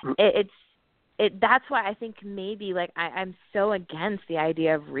 that's why I think maybe, I'm so against the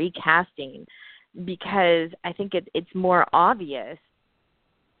idea of recasting, because I think it's more obvious,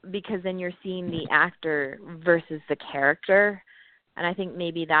 because then you're seeing the actor versus the character. And I think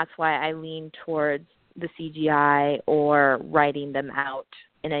maybe that's why I lean towards the CGI or writing them out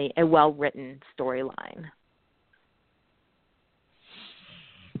in a well-written storyline.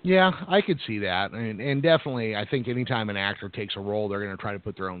 Yeah, I could see that. And definitely, I think anytime an actor takes a role, they're going to try to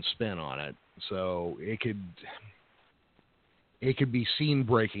put their own spin on it. So it could be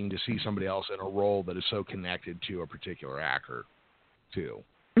scene-breaking to see somebody else in a role that is so connected to a particular actor, too.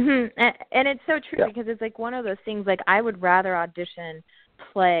 Mm-hmm. And it's so true because it's like one of those things, like I would rather audition,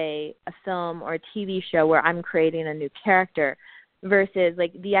 play a film or a TV show where I'm creating a new character versus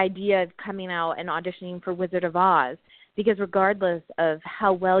like the idea of coming out and auditioning for Wizard of Oz, because regardless of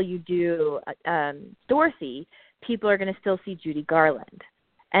how well you do Dorothy, people are going to still see Judy Garland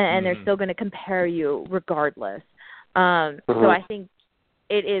and they're still going to compare you regardless. So I think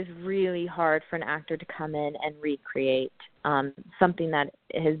it is really hard for an actor to come in and recreate something that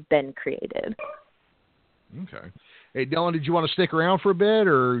has been created. Okay. Hey, Dylan, did you want to stick around for a bit,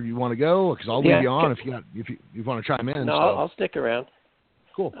 or you want to go? Because I'll leave you on if you want to chime in. No, I'll stick around.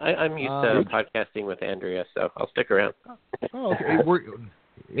 Cool. I'm used to podcasting with Andrea, so I'll stick around. Oh, okay.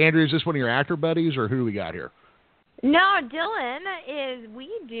 Andrea, is this one of your actor buddies, or who do we got here? No, Dylan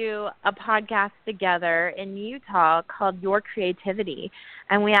we do a podcast together in Utah called Your Creativity,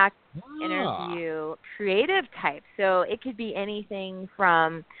 and we interview creative types. So it could be anything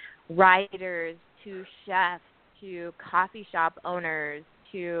from writers to chefs to coffee shop owners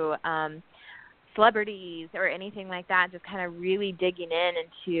to celebrities or anything like that, just kind of really digging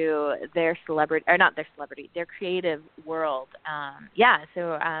into their their creative world.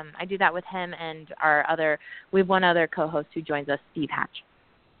 So I do that with him and we have one other co-host who joins us, Steve Hatch.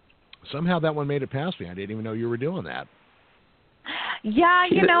 Somehow that one made it past me. I didn't even know you were doing that. Yeah,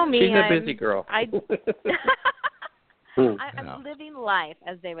 you know me. She's a busy girl. I'm living life,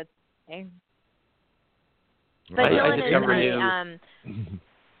 as they would say. But Dylan is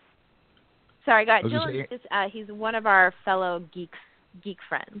sorry, guys. Dylan he's one of our fellow geek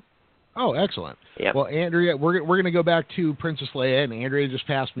friends. Oh, excellent. Yep. Well, Andrea, we're going to go back to Princess Leia, and Andrea just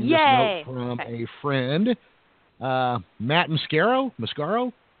passed me this note from a friend, Matt Mascaro.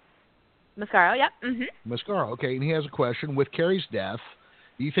 Mascaro, yep. Mm-hmm. Mascaro, okay, and he has a question. With Carrie's death,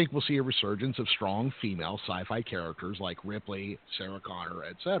 do you think we'll see a resurgence of strong female sci-fi characters like Ripley, Sarah Connor,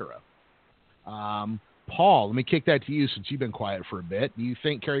 etc.? Paul, let me kick that to you since you've been quiet for a bit. Do you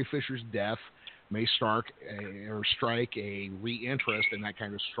think Carrie Fisher's death may strike a re-interest in that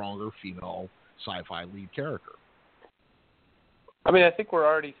kind of stronger female sci-fi lead character? I mean, I think we're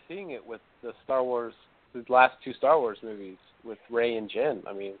already seeing it with the last two Star Wars movies with Rey and Jen.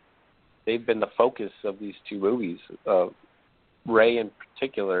 I mean, they've been the focus of these two movies. Rey in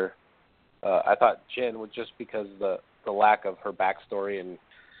particular, I thought Jen was just because of the lack of her backstory and,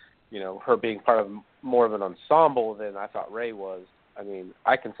 you know, her being part of more of an ensemble than I thought Rey was. I mean,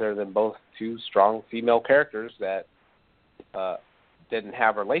 I consider them both two strong female characters that didn't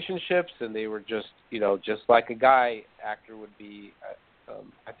have relationships, and they were just, you know, just like a guy actor would be.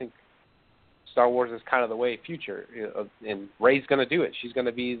 I think Star Wars is kind of the way future, you know, and Rey's going to do it. She's going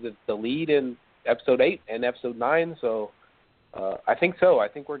to be the lead in Episode 8 and Episode 9, so I think so. I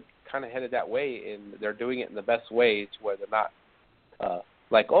think we're kind of headed that way, and they're doing it in the best way to where they're not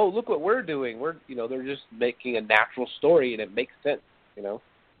like, oh, look what we're doing. They're just making a natural story, and it makes sense, you know.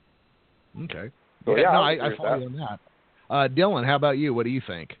 Okay. So, I follow you on that. Dylan, how about you? What do you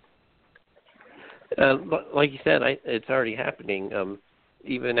think? Like you said, it's already happening.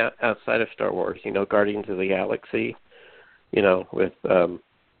 Even outside of Star Wars, you know, Guardians of the Galaxy, you know, with Gamora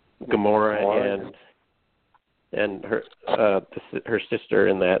and her sister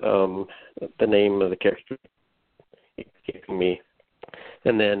in that. The name of the character is escaping me.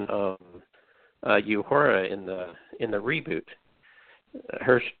 And then Uhura in the reboot,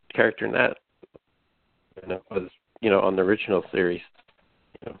 her character in that was, you know, on the original series,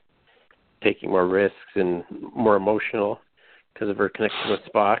 you know, taking more risks and more emotional because of her connection with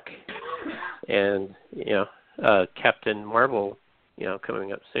Spock, and you know, Captain Marvel, you know,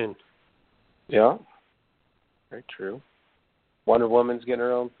 coming up soon. Yeah, very true. Wonder Woman's getting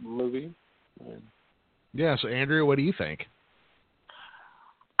her own movie. Yeah. So, Andrea, what do you think?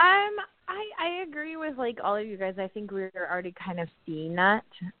 I agree with like all of you guys. I think we're already kind of seeing that,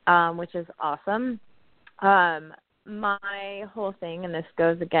 which is awesome. My whole thing, and this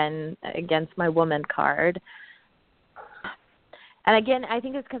goes again against my woman card, and again, I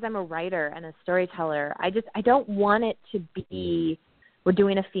think it's because I'm a writer and a storyteller. I don't want it to be we're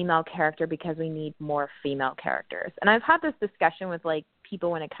doing a female character because we need more female characters. And I've had this discussion with like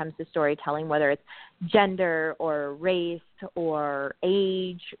people when it comes to storytelling, whether it's gender or race or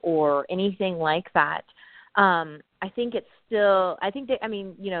age or anything like that. I think it's still, I think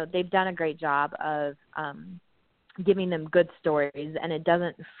they've done a great job of giving them good stories, and it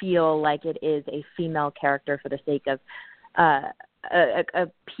doesn't feel like it is a female character for the sake of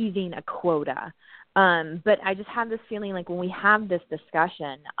appeasing a quota. But I just have this feeling like when we have this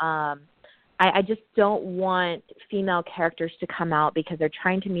discussion, I just don't want female characters to come out because they're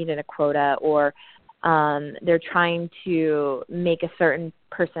trying to meet in a quota, or they're trying to make a certain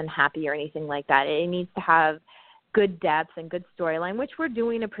person happy or anything like that. It needs to have good depth and good storyline, which we're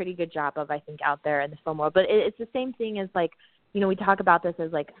doing a pretty good job of, I think, out there in the film world. But it's the same thing as, like, we talk about this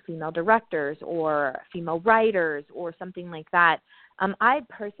as, like, female directors or female writers or something like that. I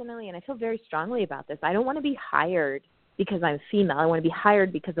personally, and I feel very strongly about this, I don't want to be hired because I'm female. I want to be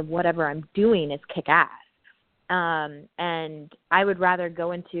hired because of whatever I'm doing is kick-ass. And I would rather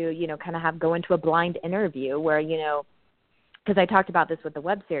go into, go into a blind interview where, because I talked about this with the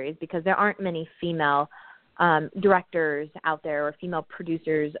web series, because there aren't many female directors out there or female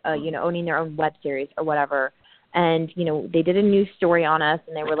producers, owning their own web series or whatever. And, they did a news story on us,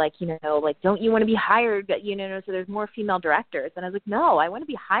 and they were like, don't you want to be hired, so there's more female directors. And I was like, no, I want to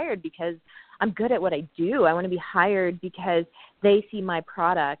be hired because I'm good at what I do. I want to be hired because they see my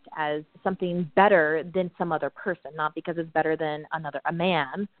product as something better than some other person, not because it's better than a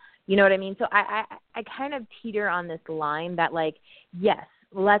man. You know what I mean? So I kind of teeter on this line that, like, yes,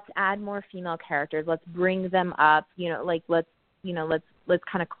 let's add more female characters. Let's bring them up, let's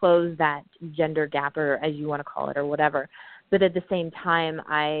kind of close that gender gap, or as you want to call it, or whatever. But at the same time,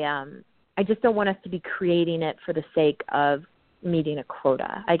 I just don't want us to be creating it for the sake of meeting a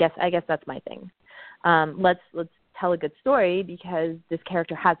quota. I guess that's my thing. Let's tell a good story because this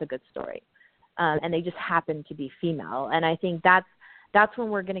character has a good story, and they just happen to be female. And I think that's when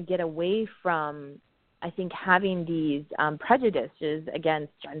we're going to get away from, I think, having these prejudices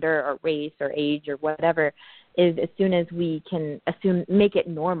against gender or race or age or whatever, is as soon as we can make it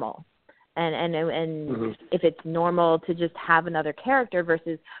normal. And mm-hmm. If it's normal to just have another character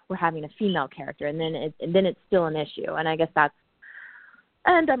versus we're having a female character, and then it's still an issue. And I guess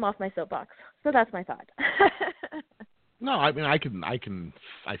and I'm off my soapbox. So that's my thought. No, I mean, I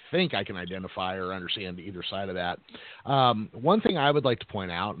think I can identify or understand either side of that. One thing I would like to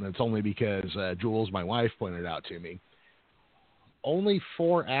point out, and it's only because Jules, my wife, pointed out to me, only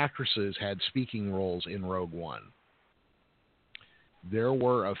 4 actresses had speaking roles in Rogue One. There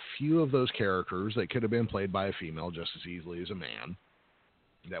were a few of those characters that could have been played by a female just as easily as a man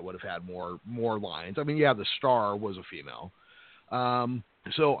that would have had more lines. I mean, yeah, the star was a female.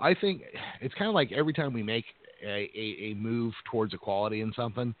 So I think it's kind of like every time we make a move towards equality in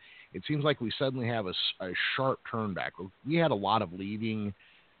something, it seems like we suddenly have a sharp turn back. We had a lot of leading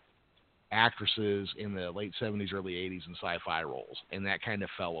actresses in the late 70s, early 80s in sci-fi roles, and that kind of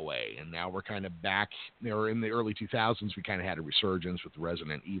fell away. And now we're kind of back, or in the early 2000s, we kind of had a resurgence with the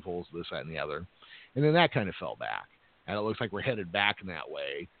Resident Evils, this, that, and the other. And then that kind of fell back. And it looks like we're headed back in that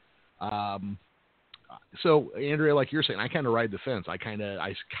way. So, Andrea, like you're saying, I kind of ride the fence. I kind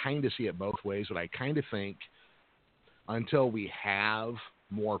of see it both ways, but I kind of think until we have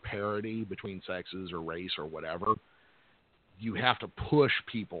more parity between sexes or race or whatever, you have to push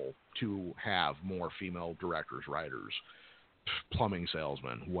people to have more female directors, writers, plumbing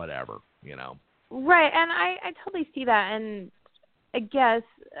salesmen, whatever, Right, and I totally see that, and I guess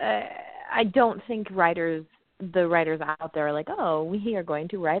I don't think the writers out there are like, oh, we are going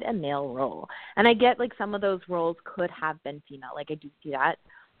to write a male role. And I get, like, some of those roles could have been female. Like, I do see that.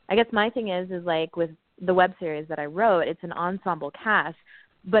 I guess my thing is like with the web series that I wrote, it's an ensemble cast,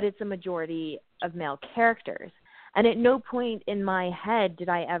 but it's a majority of male characters. And at no point in my head did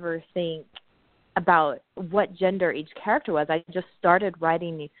I ever think about what gender each character was. I just started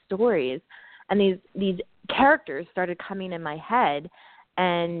writing these stories, and these characters started coming in my head.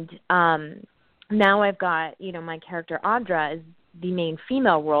 And now I've got, my character Audra is the main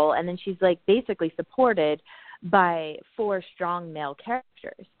female role, and then she's, like, basically supported by 4 strong male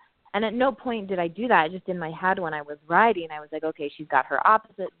characters. And at no point did I do that. Just in my head when I was writing, I was like, okay, she's got her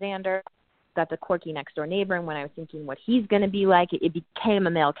opposite, Xander, got the quirky next door neighbor, and when I was thinking what he's going to be like, it became a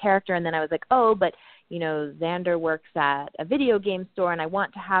male character. And then I was like, oh, but Xander works at a video game store, and I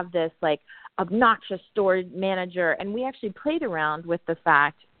want to have this, like, obnoxious store manager. And we actually played around with the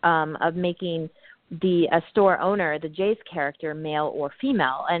fact of making the store owner, the Jace character, male or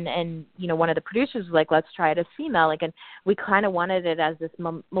female. And one of the producers was like, let's try it as female. Like, and we kind of wanted it as this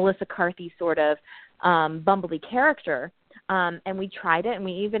Melissa Carthy sort of bumbly character. And we tried it, and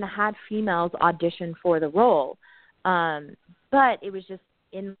we even had females audition for the role. But it was just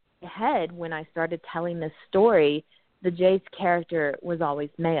in my head when I started telling this story, the Jace character was always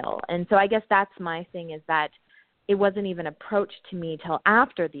male. And so I guess that's my thing, is that it wasn't even approached to me till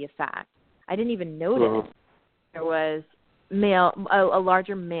after the fact. I didn't even notice there was a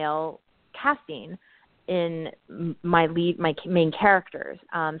larger male casting in my main characters.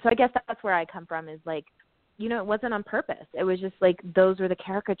 So I guess that's where I come from, is like, you know, it wasn't on purpose. It was just like those were the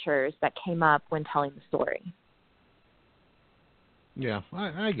caricatures that came up when telling the story. Yeah,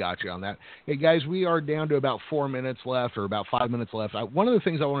 I got you on that. Hey, guys, we are down to about 4 minutes left, or about 5 minutes left. One of the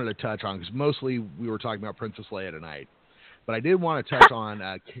things I wanted to touch on, because mostly we were talking about Princess Leia tonight, but I did want to touch on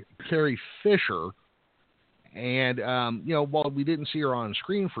Carrie Fisher. And, you know, while we didn't see her on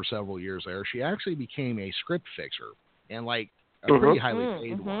screen for several years there, she actually became a script fixer, and, like, a pretty highly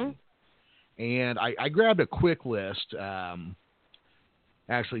paid one. And I grabbed a quick list,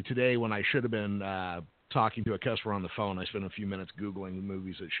 actually, today when I should have been talking to a customer on the phone. I spent a few minutes Googling the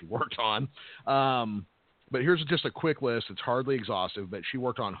movies that she worked on. But here's just a quick list. It's hardly exhaustive, but she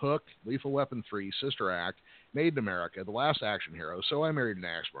worked on Hook, Lethal Weapon 3, Sister Act, Made in America, The Last Action Hero, So I Married an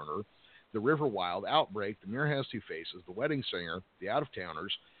Axe Murderer, The River Wild, Outbreak, The Mirror Has Two Faces, The Wedding Singer, The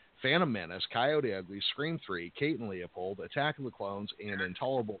Out-of-Towners, Phantom Menace, Coyote Ugly, Scream 3, Kate and Leopold, Attack of the Clones, and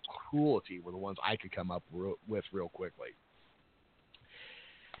Intolerable Cruelty were the ones I could come up with real quickly.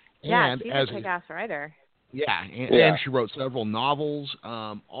 Yeah, and she's as a kick-ass writer. Yeah, and she wrote several novels.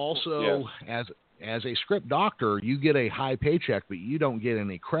 Also, as a script doctor, you get a high paycheck, but you don't get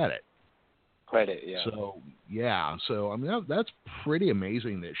any credit. So, I mean, that's pretty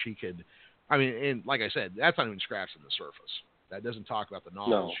amazing that she could, I mean, and like I said, that's not even scratching the surface. That doesn't talk about the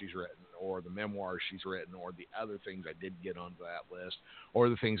novels she's written, or the memoirs she's written, or the other things I did get onto that list, or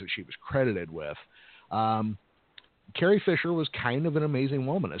the things that she was credited with. Carrie Fisher was kind of an amazing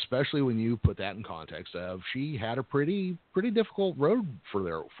woman, especially when you put that in context of she had a pretty difficult road for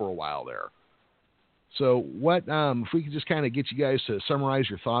a while there. So what, if we could just kind of get you guys to summarize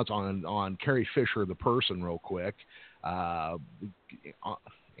your thoughts on Carrie Fisher, the person, real quick.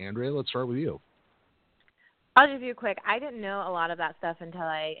 Andrea, let's start with you. I'll just do quick. I didn't know a lot of that stuff until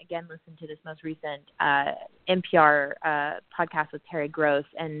I, again, listened to this most recent NPR podcast with Terry Gross,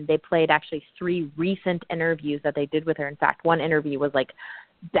 and they played actually 3 recent interviews that they did with her. In fact, one interview was like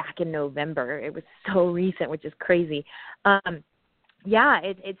back in November. It was so recent, which is crazy.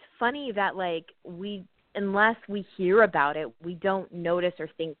 It's funny that like unless we hear about it, we don't notice or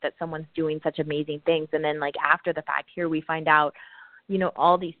think that someone's doing such amazing things. And then like after the fact here, we find out, you know,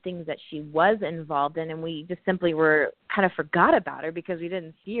 all these things that she was involved in, and we just simply were kind of forgot about her because we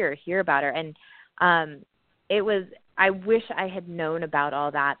didn't see her, hear about her. And I wish I had known about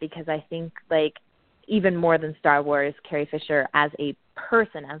all that, because I think like even more than Star Wars, Carrie Fisher as a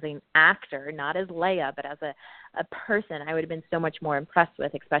person, as an actor, not as Leia, but as a person, I would have been so much more impressed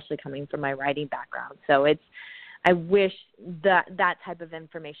with, especially coming from my writing background. So I wish that type of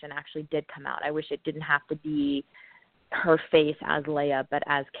information actually did come out. I wish it didn't have to be her face as Leia, but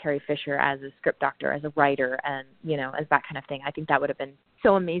as Carrie Fisher, as a script doctor, as a writer, and, you know, as that kind of thing. I think that would have been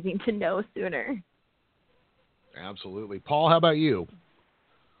so amazing to know sooner. Absolutely. Paul, how about you?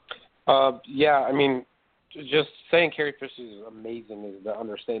 I mean, just saying Carrie Fisher is amazing is the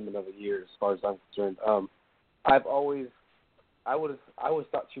understatement of the year as far as I'm concerned. I always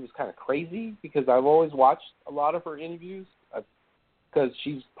thought she was kind of crazy, because I've always watched a lot of her interviews, because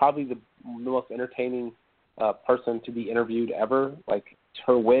she's probably the most entertaining person to be interviewed ever. Like,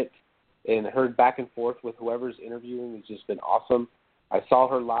 her wit and her back and forth with whoever's interviewing has just been awesome. I saw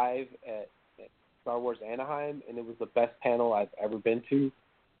her live at Star Wars Anaheim, and it was the best panel I've ever been to.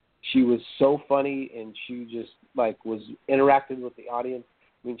 She was so funny, and she just like was interacting with the audience.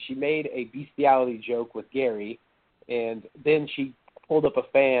 I mean, she made a bestiality joke with Gary, and then she pulled up a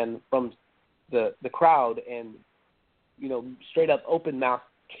fan from the crowd and, you know, straight up open mouth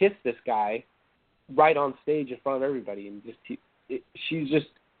kissed this guy right on stage in front of everybody. And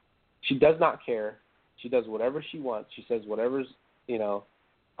she does not care. She does whatever she wants. She says whatever's, you know,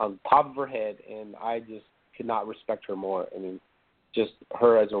 on top of her head, and I just could not respect her more. I mean, just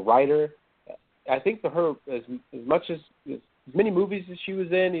her as a writer. I think for her, as much as many movies as she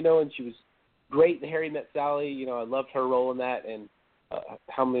was in, you know, and she was great in Harry Met Sally, you know, I loved her role in that, and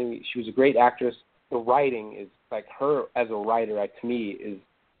she was a great actress. The writing is like, her as a writer, to me, is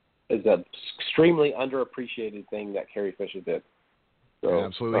an extremely underappreciated thing that Carrie Fisher did. So,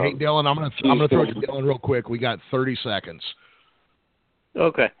 absolutely. Hey, Dylan, I'm gonna throw it to Dylan real quick. We got 30 seconds.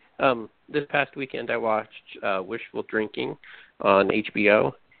 Okay. This past weekend I watched Wishful Drinking on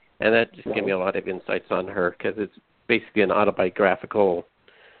HBO, and that just gave me a lot of insights on her, because it's basically an autobiographical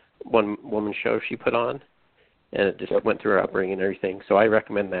one-woman show she put on, and it just went through her upbringing and everything. So I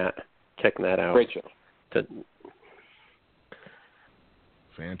recommend checking that out. Great show.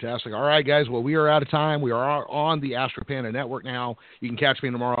 Fantastic. All right, guys. Well, we are out of time. We are on the Astro Panda Network now. You can catch me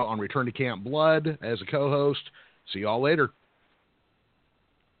tomorrow on Return to Camp Blood as a co-host. See you all later.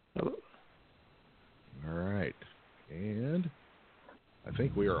 All right. And I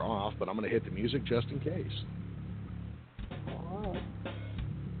think we are off, but I'm going to hit the music just in case.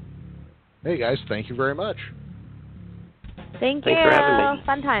 Hey, guys. Thank you very much. Thanks for having me.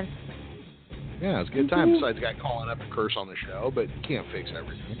 Fun times. Yeah, it's a good time. Besides the guy calling up to curse on the show, but you can't fix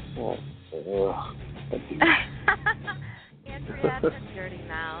everything. Andrew, that's a dirty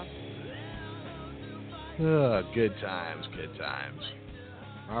mouth. Good times, good times.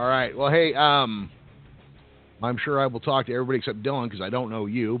 All right. Well, hey, I'm sure I will talk to everybody except Dylan because I don't know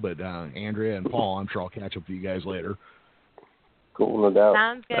you, but Andrea and Paul, I'm sure I'll catch up with you guys later. Cool, no doubt.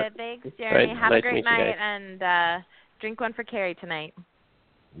 Sounds good. Thanks, Jeremy. Right. Have Nice a great to meet you night, guys. and drink one for Carrie tonight.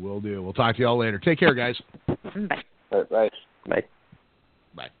 Will do. We'll talk to y'all later. Take care, guys. Bye. All right, bye. Bye.